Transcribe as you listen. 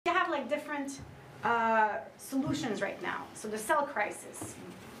different solutions right now. So the cell crisis,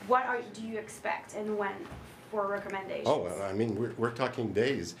 do you expect and when for recommendations? Oh, I mean, we're talking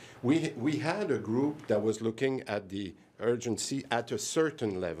days. We had a group that was looking at the urgency at a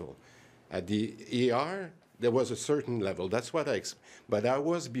certain level. At the ER, there was a certain level. That's what but that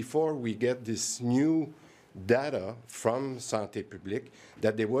was before we get this new data from Santé Publique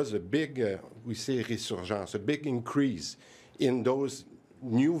that there was a big, we say resurgence, a big increase in those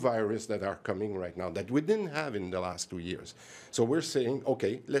new viruses that are coming right now that we didn't have in the last 2 years. So we're saying,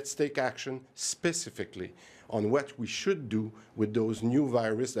 okay, let's take action specifically on what we should do with those new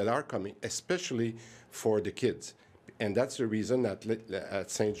viruses that are coming, especially for the kids. And that's the reason that at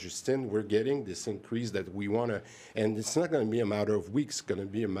Saint-Justine we're getting this increase that we want to, and it's not going to be a matter of weeks, it's going to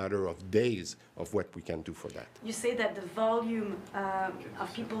be a matter of days of what we can do for that. You say that the volume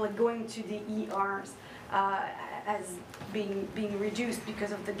of people going to the ERs as being reduced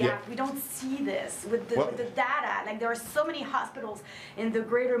because of the gap. Yeah. We don't see this with the data. Like there are so many hospitals in the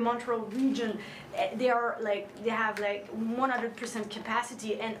greater Montreal region. They have like 100%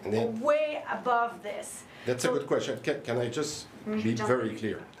 capacity and way above this. That's a good question. Can I just be very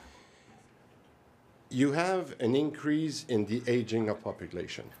clear? You have an increase in the aging of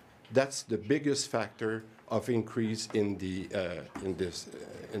population. That's the biggest factor of increase in the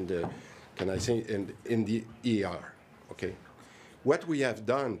ER. Okay. What we have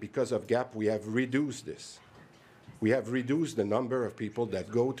done because of gap, we have reduced this. We have reduced the number of people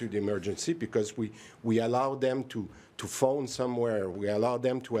that go to the emergency because we allow them to phone somewhere. We allow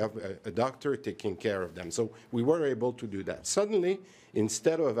them to have a doctor taking care of them. So we were able to do that. Suddenly,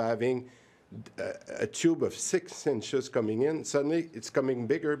 instead of having a tube of 6 inches coming in, suddenly it's coming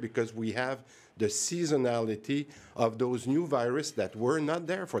bigger because we have the seasonality of those new viruses that were not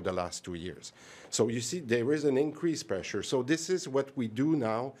there for the last 2 years. So you see, there is an increased pressure. So this is what we do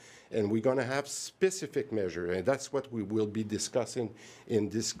now, and we're going to have specific measures, and that's what we will be discussing in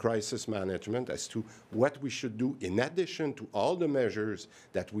this crisis management as to what we should do in addition to all the measures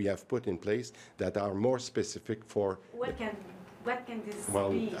that we have put in place that are more specific for... What can this be?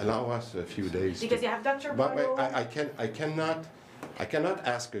 Well, allow us a few days. Because you have Dr. But I cannot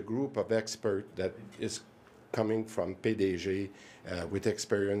ask a group of experts that is coming from PDG with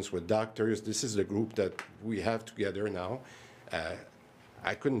experience with doctors. This is the group that we have together now.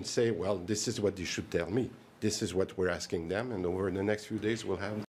 I couldn't say, well, this is what you should tell me. This is what we're asking them, and over the next few days we'll have